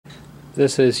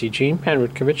This is Eugene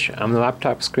Panrutkovich. I'm the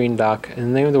laptop screen doc, and the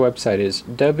name of the website is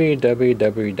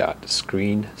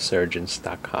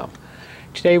www.screensurgeons.com.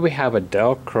 Today we have a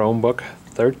Dell Chromebook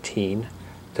 13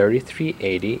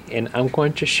 3380, and I'm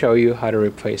going to show you how to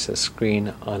replace a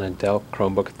screen on a Dell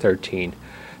Chromebook 13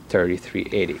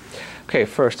 3380. Okay,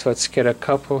 first let's get a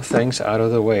couple of things out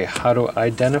of the way. How to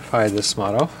identify this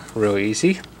model? Really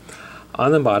easy.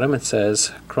 On the bottom it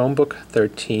says Chromebook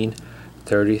 13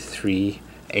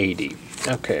 3380.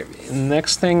 Okay,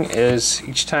 next thing is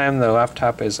each time the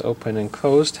laptop is open and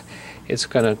closed, it's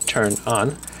going to turn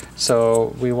on.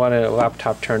 So we want a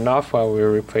laptop turned off while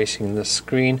we're replacing the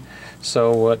screen.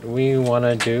 So what we want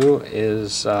to do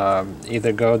is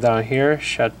either go down here,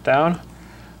 shut down,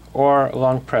 or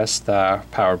long press the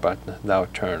power button. That'll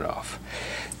turn it off.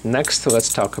 Next,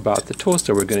 let's talk about the tools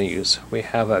that we're going to use. We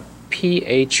have a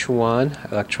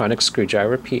PH1 electronic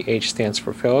screwdriver. PH stands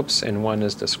for Phillips, and 1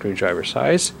 is the screwdriver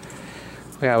size.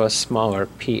 We have a smaller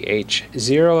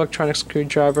PH0 electronic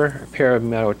screwdriver, a pair of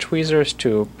metal tweezers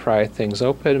to pry things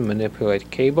open and manipulate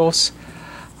cables,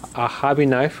 a hobby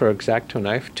knife or X-Acto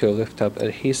knife to lift up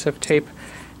adhesive tape,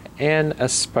 and a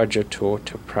spudger tool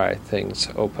to pry things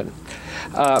open.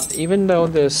 Even though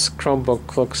this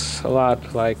Chromebook looks a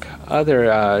lot like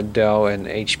other Dell and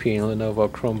HP and Lenovo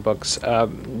Chromebooks,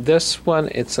 this one,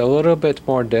 it's a little bit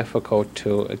more difficult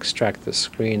to extract the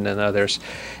screen than others,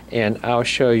 and I'll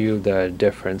show you the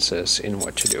differences in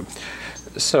what to do.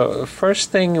 So first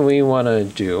thing we want to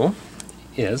do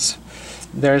is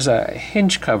there's a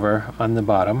hinge cover on the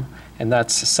bottom, and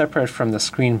that's separate from the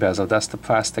screen bezel. That's the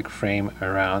plastic frame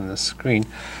around the screen.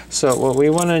 So what we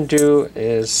want to do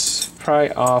is pry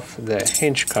off the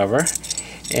hinge cover,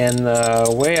 and the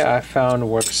way I found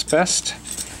works best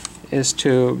is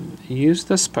to use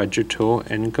the spudger tool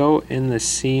and go in the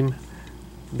seam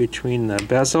between the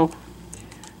bezel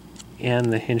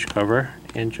and the hinge cover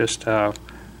and just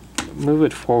move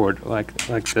it forward like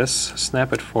this,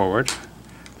 snap it forward.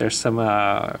 There's some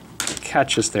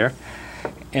catches there.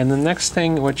 And the next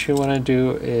thing what you want to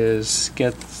do is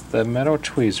get the metal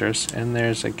tweezers, and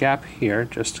there's a gap here.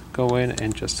 Just go in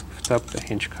and just lift up the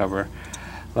hinge cover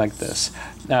like this.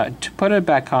 Now to put it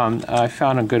back on, I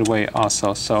found a good way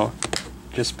also. So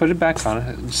just put it back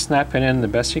on, snap it in the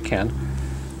best you can,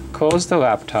 close the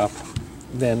laptop,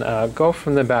 then go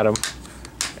from the bottom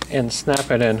and snap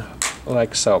it in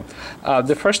like so.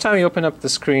 The first time you open up the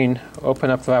screen, open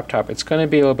up the laptop, it's going to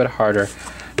be a little bit harder.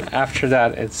 After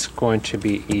that, it's going to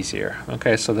be easier.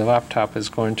 Okay, so the laptop is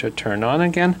going to turn on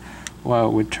again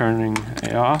while we're turning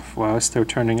it off. While it's still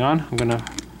turning on, I'm going to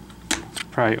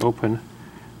pry open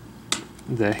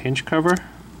the hinge cover.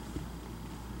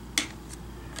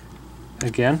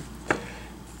 Again,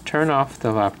 turn off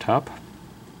the laptop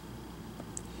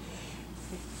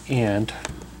and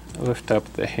lift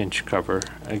up the hinge cover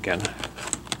again,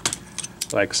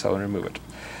 like so, and remove it.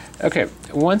 Okay,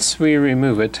 once we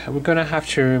remove it, we're going to have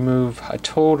to remove a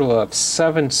total of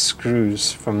 7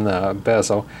 screws from the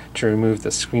bezel to remove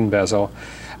the screen bezel.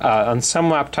 On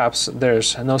some laptops,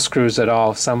 there's no screws at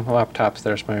all. Some laptops,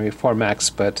 there's maybe 4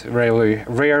 max, but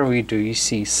rarely do you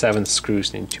see 7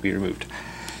 screws need to be removed.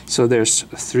 So there's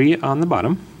 3 on the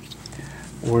bottom.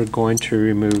 We're going to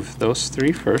remove those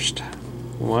 3 first.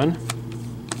 1,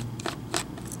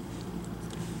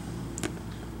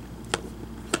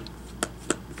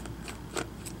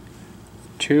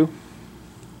 2,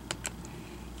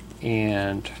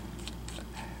 and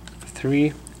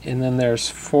 3, and then there's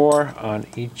 4 on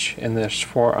each, and there's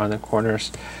 4 on the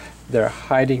corners. They're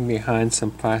hiding behind some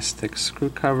plastic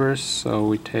screw covers, so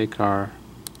we take our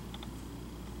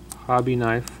hobby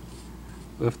knife,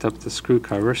 lift up the screw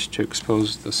covers to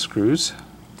expose the screws,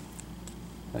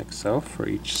 like so, for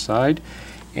each side,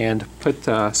 and put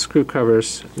the screw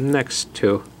covers next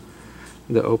to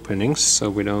the openings so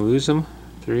we don't lose them.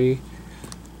 3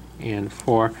 and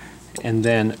 4, and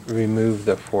then remove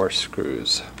the 4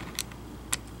 screws.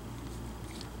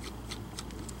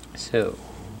 So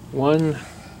 1,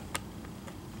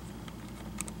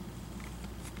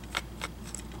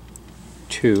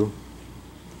 2,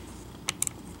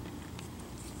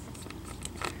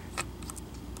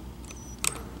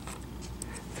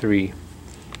 3,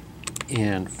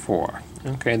 and 4.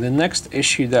 Okay, the next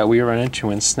issue that we run into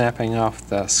when snapping off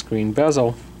the screen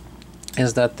bezel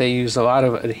is that they use a lot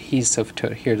of adhesive to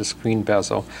adhere the screen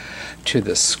bezel to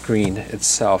the screen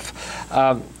itself.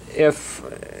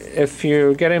 If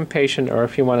you get impatient or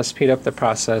if you want to speed up the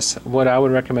process, what I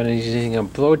would recommend is using a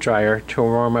blow dryer to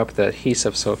warm up the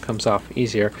adhesive so it comes off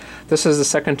easier. This is the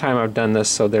second time I've done this,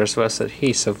 so there's less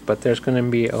adhesive, but there's going to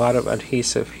be a lot of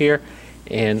adhesive here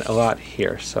and a lot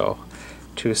here. So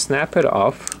to snap it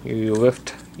off, you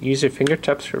lift use your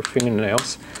fingertips or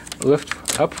fingernails,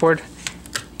 lift upward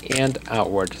and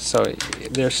outward. So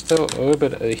there's still a little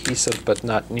bit of adhesive, but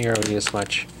not nearly as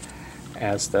much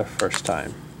as the first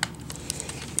time.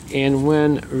 And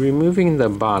when removing the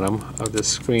bottom of the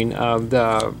screen,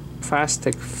 the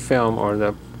plastic film, or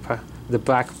the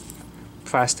black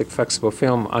plastic flexible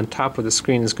film on top of the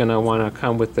screen is going to want to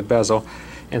come with the bezel,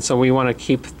 and so we want to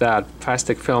keep that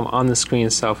plastic film on the screen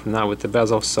itself and not with the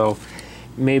bezel. So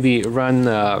maybe run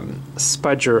the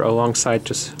spudger alongside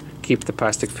to keep the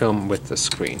plastic film with the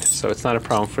screen. So it's not a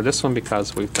problem for this one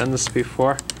because we've done this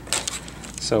before.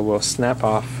 So we'll snap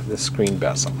off the screen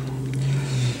bezel.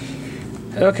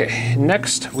 Okay,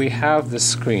 next we have the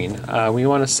screen. We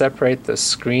want to separate the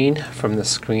screen from the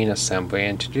screen assembly,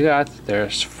 and to do that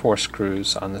there's 4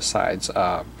 screws on the sides.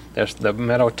 The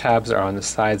metal tabs are on the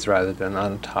sides rather than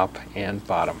on the top and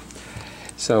bottom.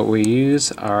 So we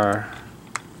use our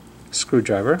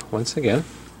screwdriver once again,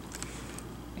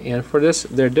 and for this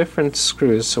they're different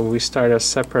screws, so we start a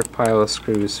separate pile of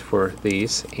screws for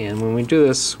these, and when we do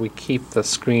this we keep the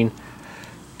screen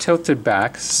tilted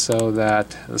back so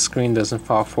that the screen doesn't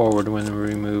fall forward when we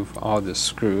remove all the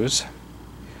screws.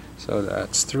 So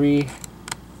that's 3,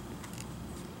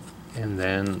 and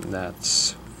then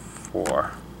that's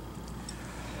 4.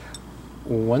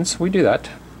 Once we do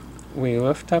that, we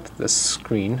lift up the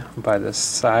screen by the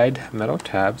side metal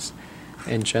tabs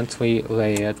and gently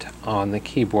lay it on the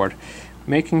keyboard,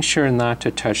 making sure not to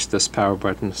touch this power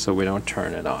button so we don't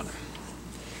turn it on.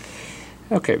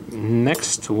 Okay,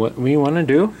 next what we want to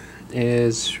do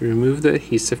is remove the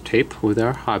adhesive tape with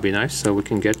our hobby knife so we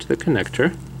can get to the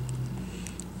connector.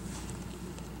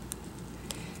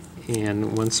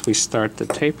 And once we start the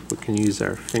tape, we can use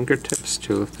our fingertips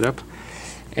to lift it up.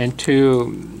 And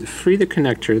to free the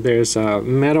connector, there's a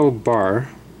metal bar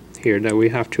here that we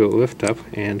have to lift up,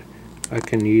 and I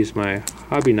can use my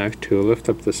hobby knife to lift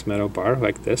up this metal bar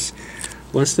like this.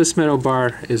 Once this metal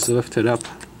bar is lifted up,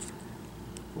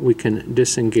 we can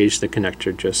disengage the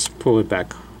connector. Just pull it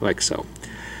back like so.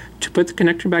 To put the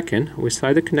connector back in, we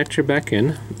slide the connector back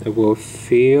in. It will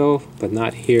feel but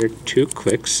not hear 2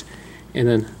 clicks, and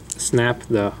then snap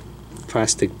the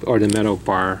plastic or the metal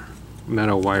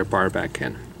wire bar back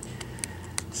in.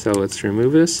 So let's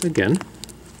remove this again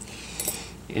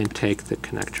and take the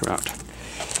connector out.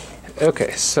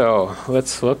 Okay, so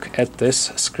let's look at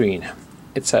this screen.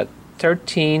 It's a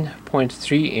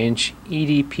 13.3 inch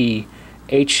EDP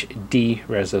HD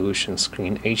resolution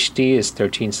screen. HD is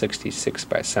 1366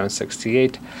 by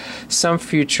 768. Some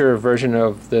future version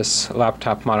of this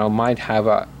laptop model might have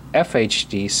a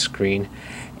FHD screen,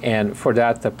 and for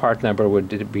that the part number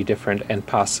would be different, and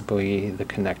possibly the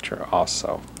connector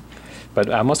also. But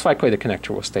most likely the connector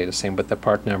will stay the same, but the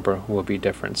part number will be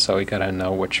different, so you gotta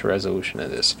know which resolution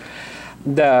it is.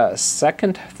 The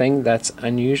second thing that's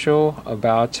unusual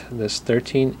about this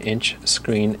 13-inch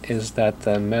screen is that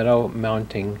the metal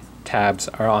mounting tabs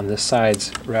are on the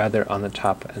sides rather on the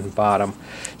top and bottom.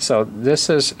 So this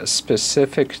is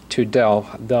specific to Dell.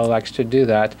 Dell likes to do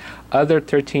that. Other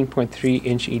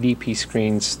 13.3-inch EDP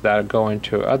screens that go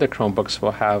into other Chromebooks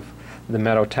will have the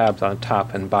metal tabs on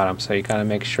top and bottom. So you gotta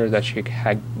make sure that you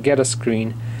get a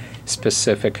screen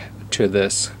specific to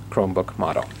this Chromebook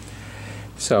model.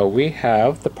 So we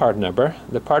have the part number.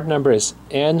 The part number is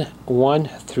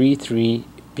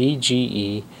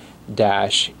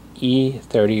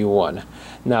N133BGE-E31.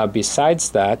 Now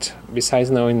besides that, besides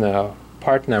knowing the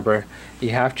part number, you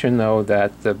have to know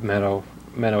that the metal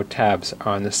tabs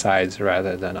are on the sides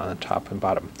rather than on the top and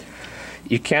bottom.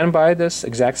 You can buy this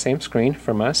exact same screen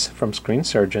from us, from Screen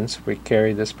Surgeons. We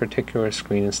carry this particular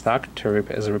screen in stock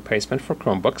as a replacement for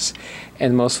Chromebooks,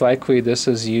 and most likely this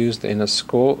is used in a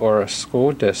school or a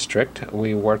school district.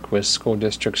 We work with school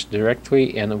districts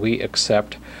directly, and we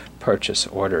accept purchase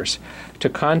orders. To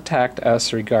contact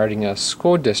us regarding a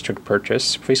school district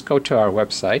purchase, please go to our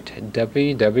website,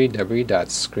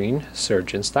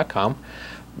 www.screensurgeons.com.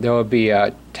 There will be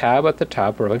a tab at the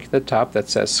top, or link at the top, that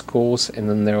says schools, and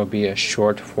then there will be a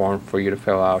short form for you to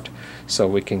fill out so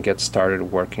we can get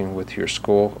started working with your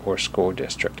school or school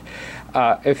district.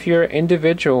 If you're an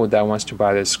individual that wants to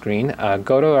buy this screen,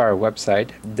 go to our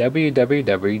website,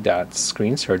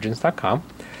 www.screensurgeons.com.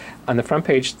 On the front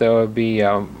page there will be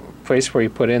a place where you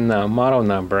put in the model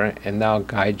number, and that'll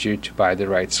guide you to buy the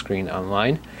right screen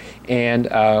online. And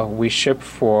we ship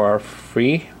for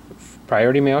free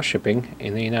priority mail shipping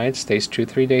in the United States,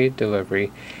 2-3 day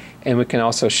delivery, and we can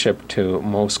also ship to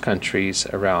most countries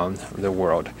around the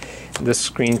world. This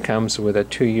screen comes with a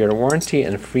 2-year warranty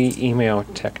and free email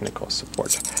technical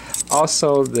support.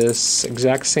 Also, this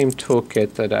exact same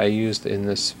toolkit that I used in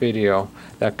this video,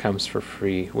 that comes for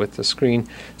free with the screen,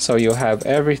 so you'll have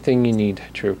everything you need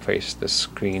to replace the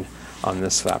screen on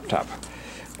this laptop.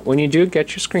 When you do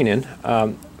get your screen in,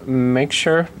 make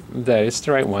sure that it's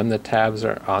the right one. The tabs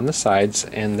are on the sides,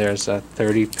 and there's a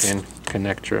 30-pin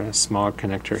connector, a smaller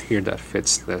connector here that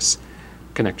fits this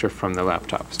connector from the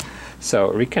laptops.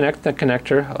 So reconnect the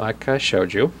connector like I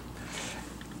showed you.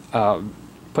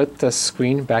 Put the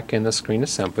screen back in the screen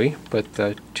assembly. Put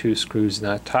the 2 screws in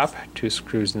the top, 2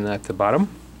 screws in at the bottom.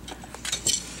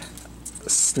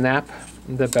 Snap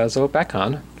the bezel back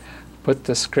on. Put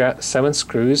the 7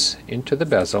 screws into the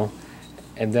bezel,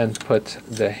 and then put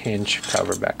the hinge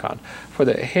cover back on. For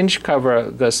the hinge cover,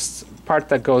 this part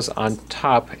that goes on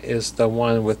top is the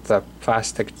one with the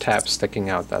plastic tab sticking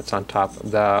out. That's on top.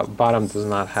 The bottom does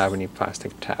not have any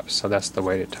plastic tabs, so that's the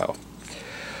way to tell.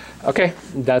 Okay,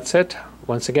 that's it.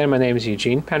 Once again, my name is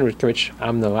Eugene Panrutkiewicz.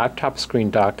 I'm the laptop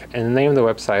screen doc, and the name of the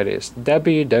website is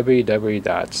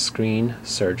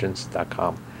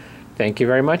www.screensurgeons.com. Thank you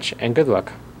very much, and good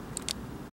luck.